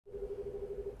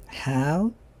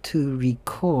how to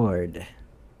record.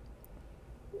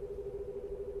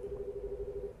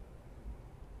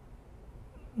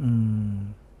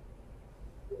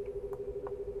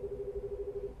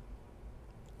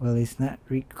 Well, it's not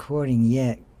recording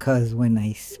yet because when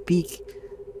I speak,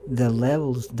 the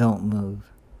levels don't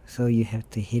move. So you have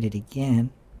to hit it again.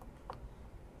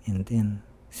 And then,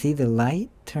 see the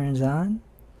light turns on?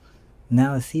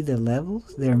 Now see the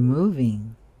levels? They're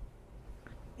moving.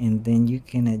 And then you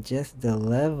can adjust the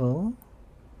level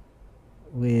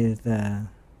with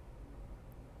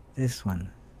this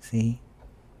one. See?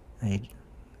 I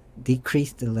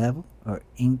decrease the level or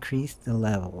increase the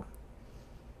level.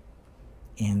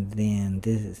 And then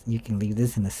this is, you can leave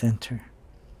this in the center.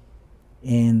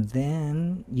 And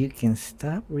then you can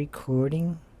stop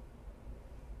recording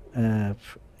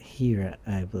here,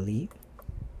 I believe.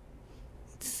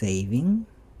 It's saving.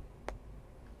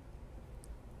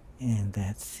 And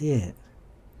that's it.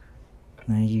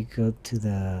 Now you go to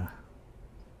the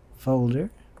folder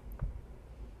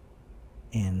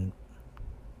and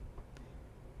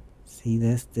see,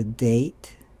 that's the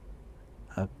date,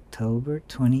 October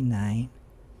 29,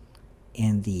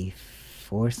 and the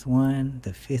 4th one,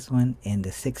 the 5th one, and the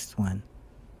 6th one.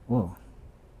 Whoa.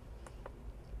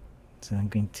 So I'm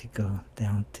going to go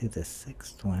down to the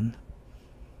 6th one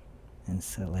and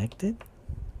select it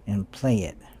and play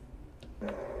it.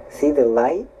 See the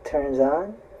light turns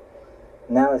on?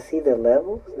 Now see the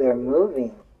levels? They're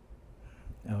moving.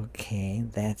 Okay,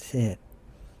 that's it.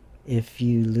 If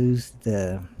you lose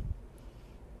the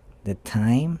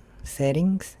time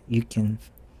settings, you can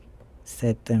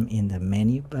set them in the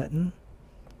menu button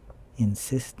in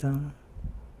system.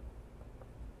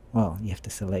 Well, you have to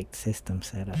select system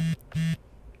setup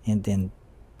and then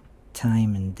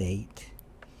time and date,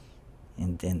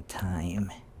 and then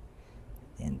time,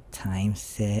 and time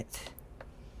set.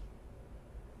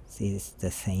 See, it's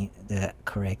the same, the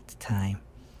correct time.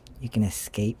 You can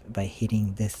escape by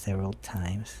hitting this several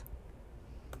times.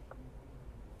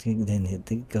 Then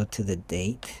go to the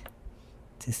date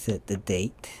to set the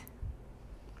date.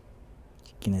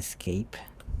 You can escape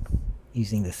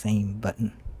using the same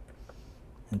button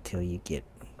until you get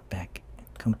back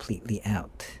completely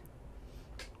out.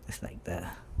 It's like the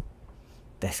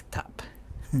desktop.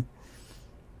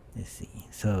 Let's see.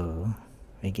 So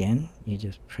again, you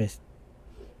just press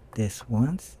this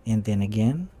once and then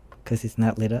again, because it's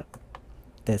not lit up.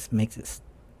 That makes it,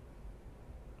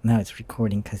 now it's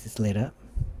recording because it's lit up.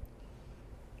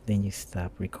 Then you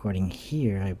stop recording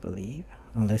here, I believe,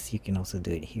 unless you can also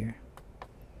do it here.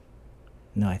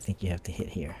 No, I think you have to hit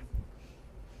here.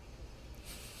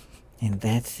 And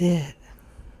that's it.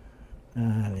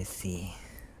 Let's see.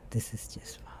 This is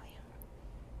just volume.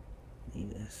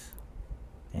 Leave this.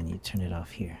 And you turn it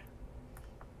off here.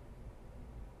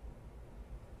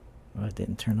 Well, it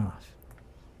didn't turn off.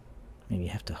 Maybe you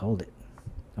have to hold it.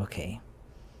 Okay.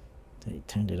 So you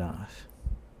turned it off.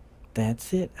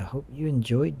 That's it. I hope you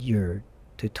enjoyed your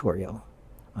tutorial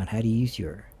on how to use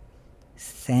your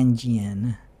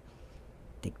Sangean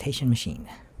dictation machine.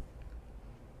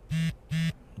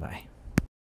 Bye.